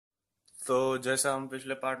तो जैसा हम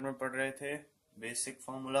पिछले पार्ट में पढ़ रहे थे, basic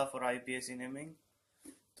formula for IPAC naming,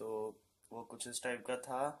 तो वो कुछ इस टाइप का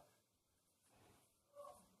था।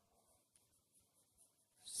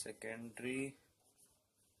 Secondary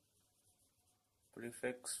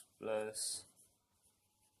prefix plus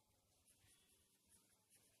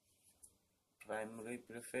primary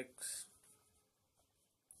prefix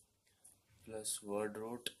plus word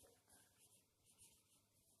root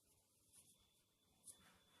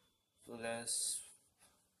plus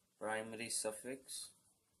primary suffix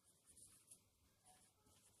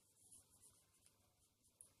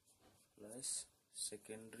plus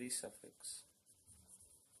secondary suffix.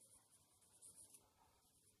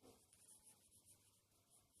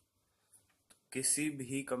 किसी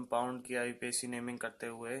भी कंपाउंड की आईयूपीएसी नेमिंग करते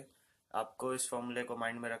हुए आपको इस फॉर्मूले को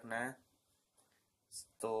माइंड में रखना है।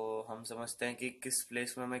 तो हम समझते हैं कि किस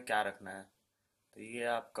प्लेस में हमें क्या रखना है। तो ये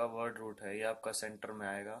आपका वर्ड रूट है, ये आपका सेंटर में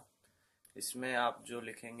आएगा। इसमें आप जो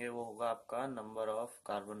लिखेंगे वो होगा आपका नंबर ऑफ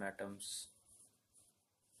कार्बन एटम्स।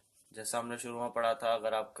 जैसा हमने शुरू में पढ़ा था,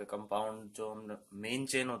 अगर आपके कंपाउंड जो हम मेन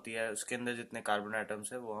चेन होती है उसके अंदर जितने कार्बन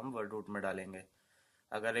एटम्स है वो हम वर्ड रूट में डालेंगे।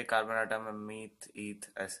 अगर एक कार्बन एटम है मीथ ईथ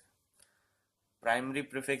ऐसे। प्राइमरी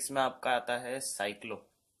प्रीफिक्स में आपका आता है साइक्लो।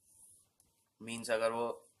 मीन्स अगर वो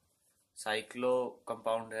साइक्लो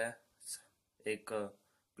कंपाउंड है, एक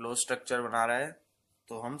क्लोज स्ट्रक्चर बना रहा है,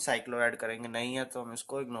 तो हम साइक्लो ऐड करेंगे, नहीं है तो हम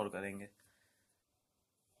इसको इग्नोर करेंगे।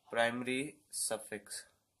 प्राइमरी सफिक्स,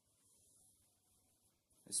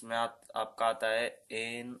 इसमें आपका आता है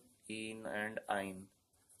एन इन एंड आइन।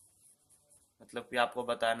 मतलब कि आपको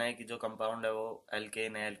बताना है कि जो कंपाउंड है वो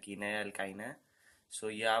एल्केन है, एल्कीन है, एल्काइन है। सो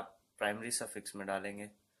ये आप प्राइमरी सफिक्स में डालेंगे।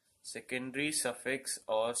 सेकेंडरी सफिक्स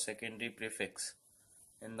और सेकेंडरी प्रीफिक्स,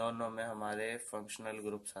 इन दोनों में हमारे फंक्शनल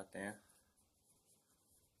ग्रुप्स आते हैं।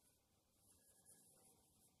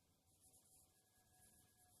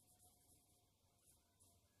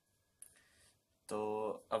 तो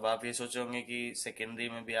अब आप ये सोचोगे कि सेकेंडरी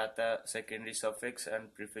में भी आता है, सेकेंडरी सफिक्स एंड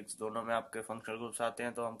प्रीफिक्स दोनों में आपके फंक्शनल ग्रुप्स आते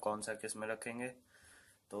हैं, तो हम कौन सा किस में रखेंगे।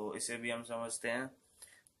 तो इसे भी हम समझते हैं।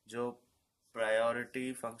 जो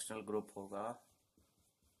प्रायोरिटी फंक्शनल ग्रुप होगा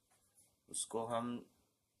उसको हम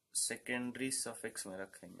सेकेंडरी सफिक्स में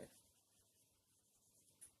रखेंगे,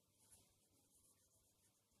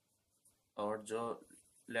 और जो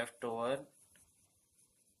लेफ्ट ओवर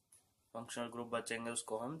फंक्शनल ग्रुप बचेंगे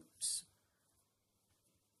उसको हम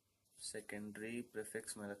सेकेंडरी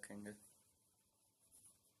प्रीफिक्स में रखेंगे।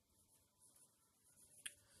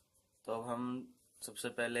 तो अब हम सबसे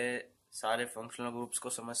पहले सारे फंक्शनल ग्रुप्स को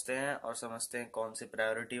समझते हैं और समझते हैं कौन से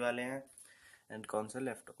प्रायोरिटी वाले हैं एंड कौन से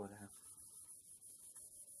लेफ्ट ओवर हैं।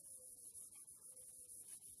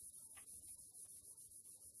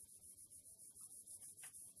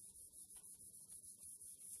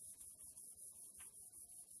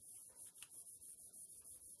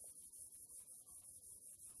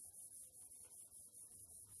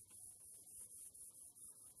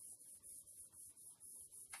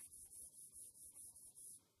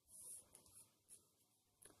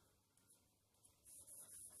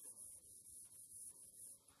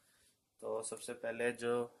 तो सबसे पहले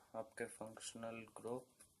जो आपके फंक्शनल ग्रुप,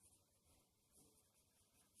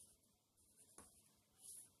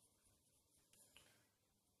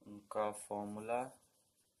 उनका फॉर्मूला,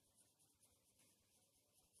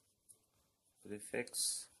 प्रीफिक्स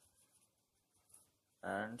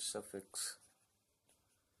एंड सफिक्स,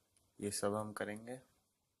 ये सब हम करेंगे।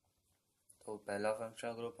 तो पहला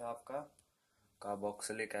फंक्शनल ग्रुप है आपका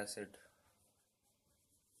कार्बोक्सिलिक एसिड।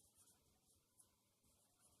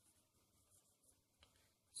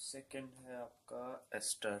 सेकंड है आपका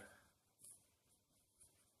एस्टर।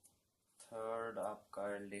 थर्ड आपका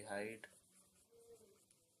एल्डिहाइड।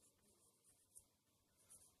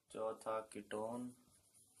 चौथा कीटोन।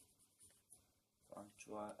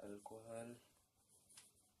 पांचवा अल्कोहल।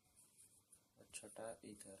 छठा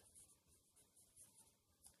ईथर।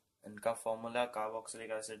 इनका फॉर्मूला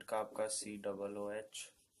कार्बोक्सिलिक एसिड का आपका COOH,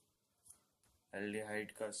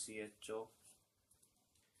 एल्डिहाइड का CHO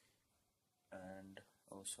एंड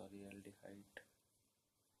एल्डिहाइड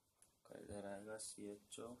का इधर आएगा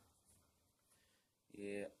CHO।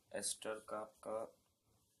 ये एस्टर का आपका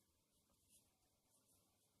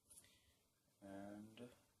एंड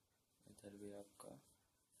इधर भी आपका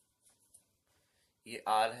ये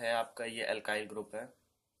R है आपका, ये एल्काइल ग्रुप है।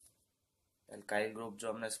 एल्काइल ग्रुप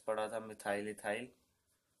जो हमने पढ़ा था मिथाइल इथाइल।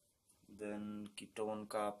 देन कीटोन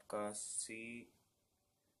का आपका CR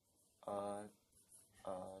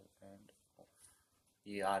एंड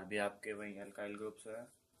ये आर भी आपके वही एल्काइल ग्रुप्स है,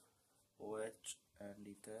 OH एंड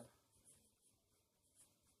ईथर।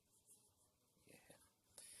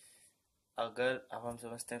 अगर अब हम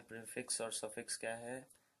समझते हैं प्रीफिक्स और सफिक्स क्या है।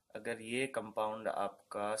 अगर ये कंपाउंड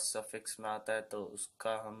आपका सफिक्स में आता है तो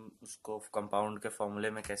उसका हम उसको कंपाउंड के फॉर्मूले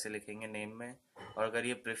में कैसे लिखेंगे नेम में, और अगर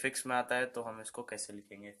ये प्रीफिक्स में आता है तो हम इसको कैसे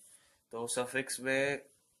लिखेंगे। तो सफिक्स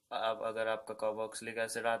में अब अगर आपका कार्बोक्सिलिक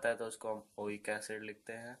एसिड आता है तो उसको हम ओइक एसिड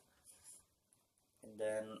लिखते हैं।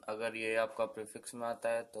 देन अगर ये आपका प्रीफिक्स में आता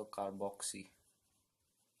है तो कार्बोक्सी।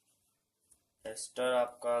 एस्टर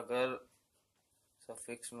आपका अगर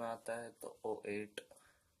सफिक्स में आता है तो O8,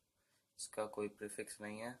 इसका कोई प्रीफिक्स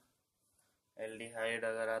नहीं है। एल्डिहाइड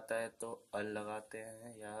अगर आता है तो अल लगाते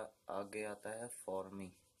हैं या आगे आता है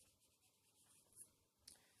फॉर्मी।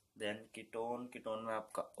 देन कीटोन, कीटोन में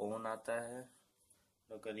आपका ओन आता है।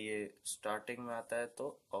 अगर ये स्टार्टिंग में आता है तो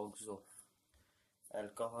ऑक्सो।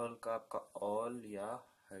 अल्कोहल का आपका ऑल या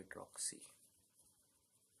हाइड्रोक्सी।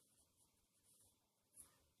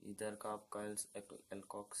 इधर का आपका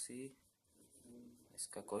एल्कोक्सी,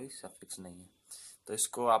 इसका कोई सफिक्स नहीं है। तो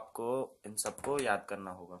इसको आपको इन सबको याद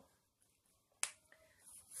करना होगा।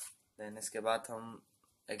 देन इसके बाद हम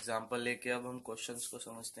एग्जाम्पल लेके अब हम क्वेश्चंस को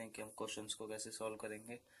समझते हैं कि हम क्वेश्चंस को कैसे सॉल्व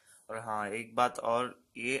करेंगे। और हाँ, एक बात और,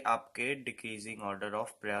 ये आपके डिक्रीजिंग ऑर्डर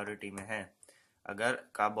ऑफ प्रायोरिटी में है। अगर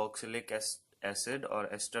कार्बोक्सिलिक एसिड और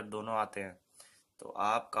एस्टर दोनों आते हैं तो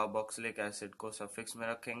आप कार्बोक्सिलिक एसिड को सफिक्स में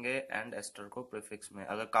रखेंगे एंड एस्टर को प्रीफिक्स में।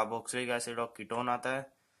 अगर कार्बोक्सिलिक एसिड और कीटोन आता है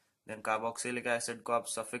देन कार्बोक्सिलिक एसिड को आप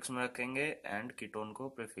सफिक्स में रखेंगे एंड कीटोन को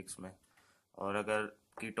प्रीफिक्स में। और अगर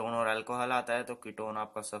कीटोन और अल्कोहल आता है तो कीटोन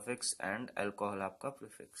आपका सफिक्स एंड अल्कोहल आपका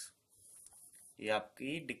प्रीफिक्स। ये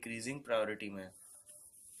आपकी डिक्रीजिंग प्रायोरिटी में है।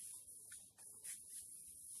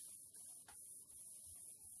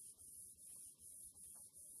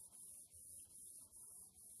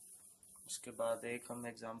 उसके बाद एक हम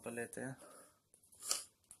एग्जांपल लेते हैं।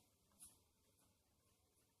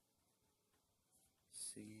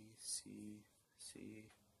 सी सी सी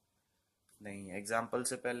नहीं, एग्जांपल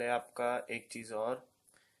से पहले आपका एक चीज और,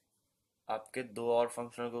 आपके दो और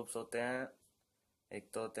फंक्शनल ग्रुप्स होते हैं। एक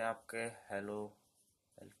तो होते हैं आपके हेलो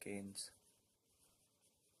एल्केन्स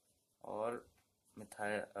और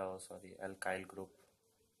methyl sorry alkyl group.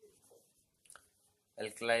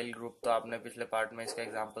 Alkyl group तो आपने पिछले पार्ट में इसके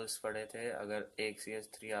एग्जांपल्स पढ़े थे। अगर एक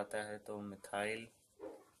CH3 आता है तो मिथाइल,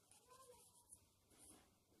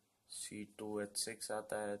 C2H6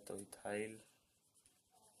 आता है तो इथाइल,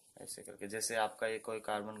 ऐसे करके। जैसे आपका ये कोई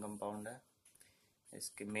कार्बन कंपाउंड है,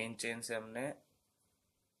 इसके मेन चेन से हमने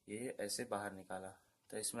ये ऐसे बाहर निकाला,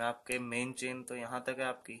 तो इसमें आपके मेन चेन तो यहाँ तक है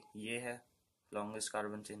आपकी, ये है लॉन्गेस्ट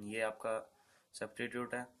कार्बन चेन, ये आपका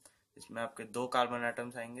सब्स्टिट्यूट है। इसमें आपके दो कार्बन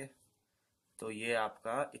एटम्स आएंगे तो ये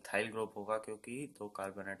आपका इथाइल ग्रुप होगा, क्योंकि दो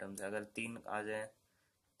कार्बन एटम्स है। अगर तीन आ जाए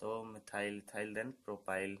तो methyl ethyl, then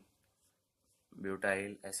propyl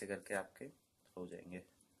butyl, ऐसे करके आपके हो जाएंगे।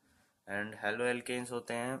 एंड हेलो एल्केन्स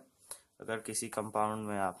होते हैं अगर किसी कंपाउंड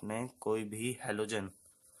में आपने कोई भी हेलोजन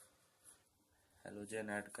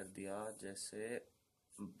ऐड कर दिया, जैसे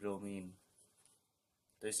ब्रोमीन,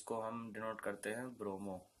 तो इसको हम डिनोट करते हैं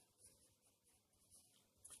ब्रोमो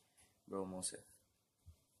से,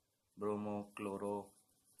 ब्रोमो क्लोरो,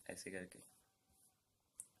 ऐसे करके।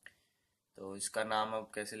 तो इसका नाम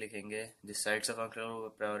अब कैसे लिखेंगे, जिस साइड से फंक्शनल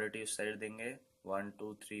प्रायोरिटी उस साइड देंगे। 1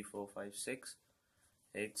 2 3 4 5 6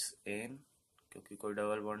 एक्स एन, क्योंकि कोई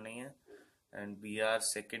डबल बॉन्ड नहीं है। एंड बी आर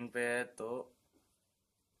सेकेंड पे है तो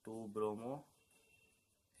 2 ब्रोमो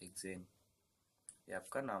हेक्सेन, ये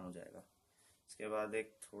आपका नाम हो जाएगा। इसके बाद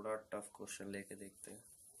एक थोड़ा टफ क्वेश्चन लेके देखते हैं।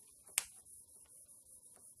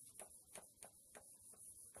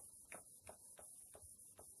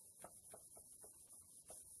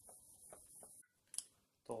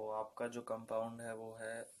 तो आपका जो कंपाउंड है वो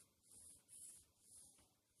है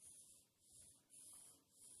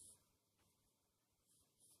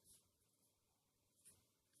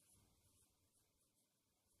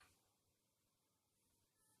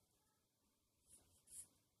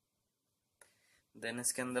देन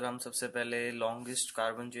इसके अंदर हम सबसे पहले लॉन्गेस्ट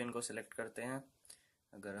कार्बन चेन को सिलेक्ट करते हैं।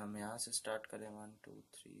 अगर हम यहाँ से स्टार्ट करें 1 2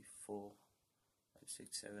 3 4 5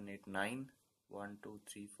 6 7 8 9, 1 2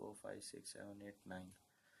 3 4 5 6 7 8 9,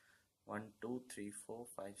 1 2 3 4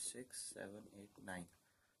 5 6 7 8 9।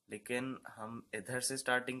 लेकिन हम इधर से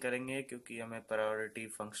स्टार्टिंग करेंगे क्योंकि हमें प्रायोरिटी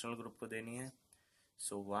फंक्शनल ग्रुप को देनी है।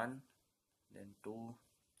 सो 1 देन 2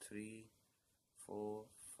 3 4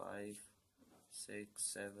 5 6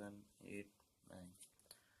 7 8 9।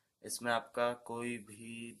 इसमें आपका कोई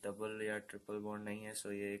भी डबल या ट्रिपल बॉन्ड नहीं है,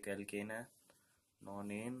 सो ये एक एल्केन है,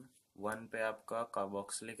 नॉन एन। 1 पे आपका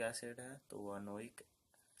कार्बोक्सिलिक एसिड है तो 1 ओइक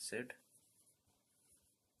एसिड।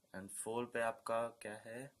 एंड 4 पे आपका क्या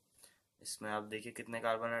है, इसमें आप देखिए कितने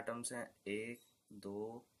कार्बन एटम्स हैं, 1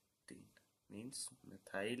 2 3, मीन्स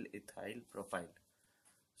मिथाइल इथाइल प्रोपाइल।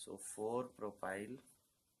 सो 4 प्रोपाइल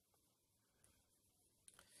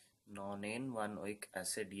नॉनेन 1 ओइक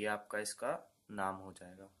एसिड, ये आपका इसका नाम हो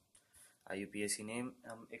जाएगा, आईयूपीएसी नेम।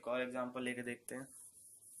 हम एक और एग्जांपल लेके देखते हैं।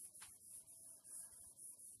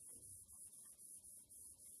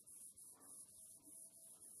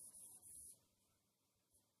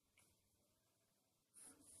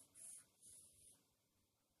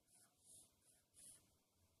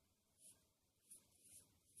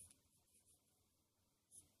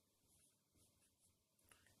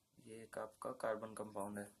 ये एक आपका कार्बन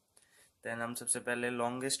कंपाउंड है। देन हम सबसे पहले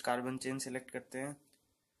लॉन्गेस्ट कार्बन चेन सिलेक्ट करते हैं।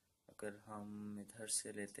 अगर हम इधर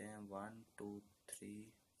से लेते हैं 1 2 3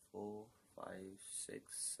 4 5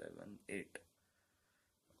 6 7 8,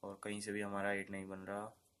 और कहीं से भी हमारा 8 नहीं बन रहा,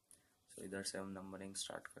 तो इधर से हम नंबरिंग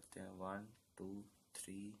स्टार्ट करते हैं 1 2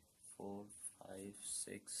 3 4 5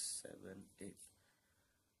 6 7 8।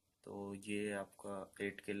 तो ये आपका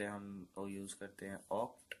 8 के लिए हम वो यूज़ करते हैं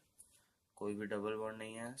ऑक्ट, कोई भी डबल बॉन्ड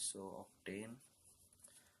नहीं है, सो ऑक्टेन।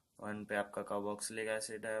 1 पे आपका कार्बोक्सिलिक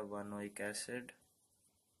एसिड है, 1 ओइक एसिड।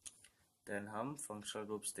 देन हम फंक्शनल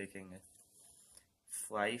ग्रुप्स देखेंगे।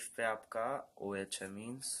 5 पे आपका OH है,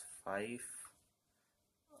 मीन्स 5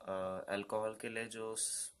 अल्कोहल के लिए जो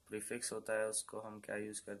प्रीफिक्स होता है उसको हम क्या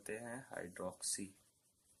यूज करते हैं, hydroxy,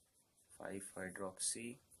 5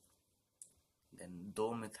 hydroxy. Then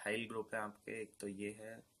 2 methyl group है आपके, एक तो ये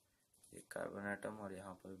है, एक कार्बन एटम, और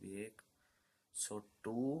यहाँ पर भी एक। सो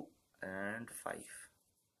 2 and 5,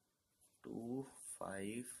 2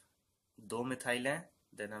 5, 2 मिथाइल हैं।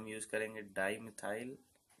 देन हम यूज करेंगे डाई मिथाइल।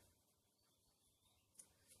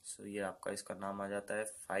 सो ये आपका इसका नाम आ जाता है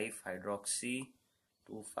 5 hydroxy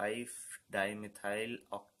 2 5 di methyl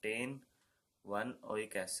octane 1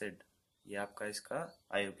 oic acid. ये आपका इसका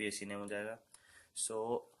आईयूपीएसी नेम हो जाएगा। सो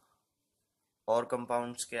और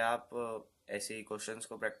कंपाउंड्स के आप ऐसे ही क्वेश्चंस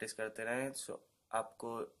को प्रैक्टिस करते रहें, सो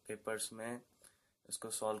आपको पेपर्स में इसको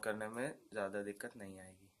सॉल्व करने में ज़्यादा दिक्कत नहीं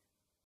आएगी।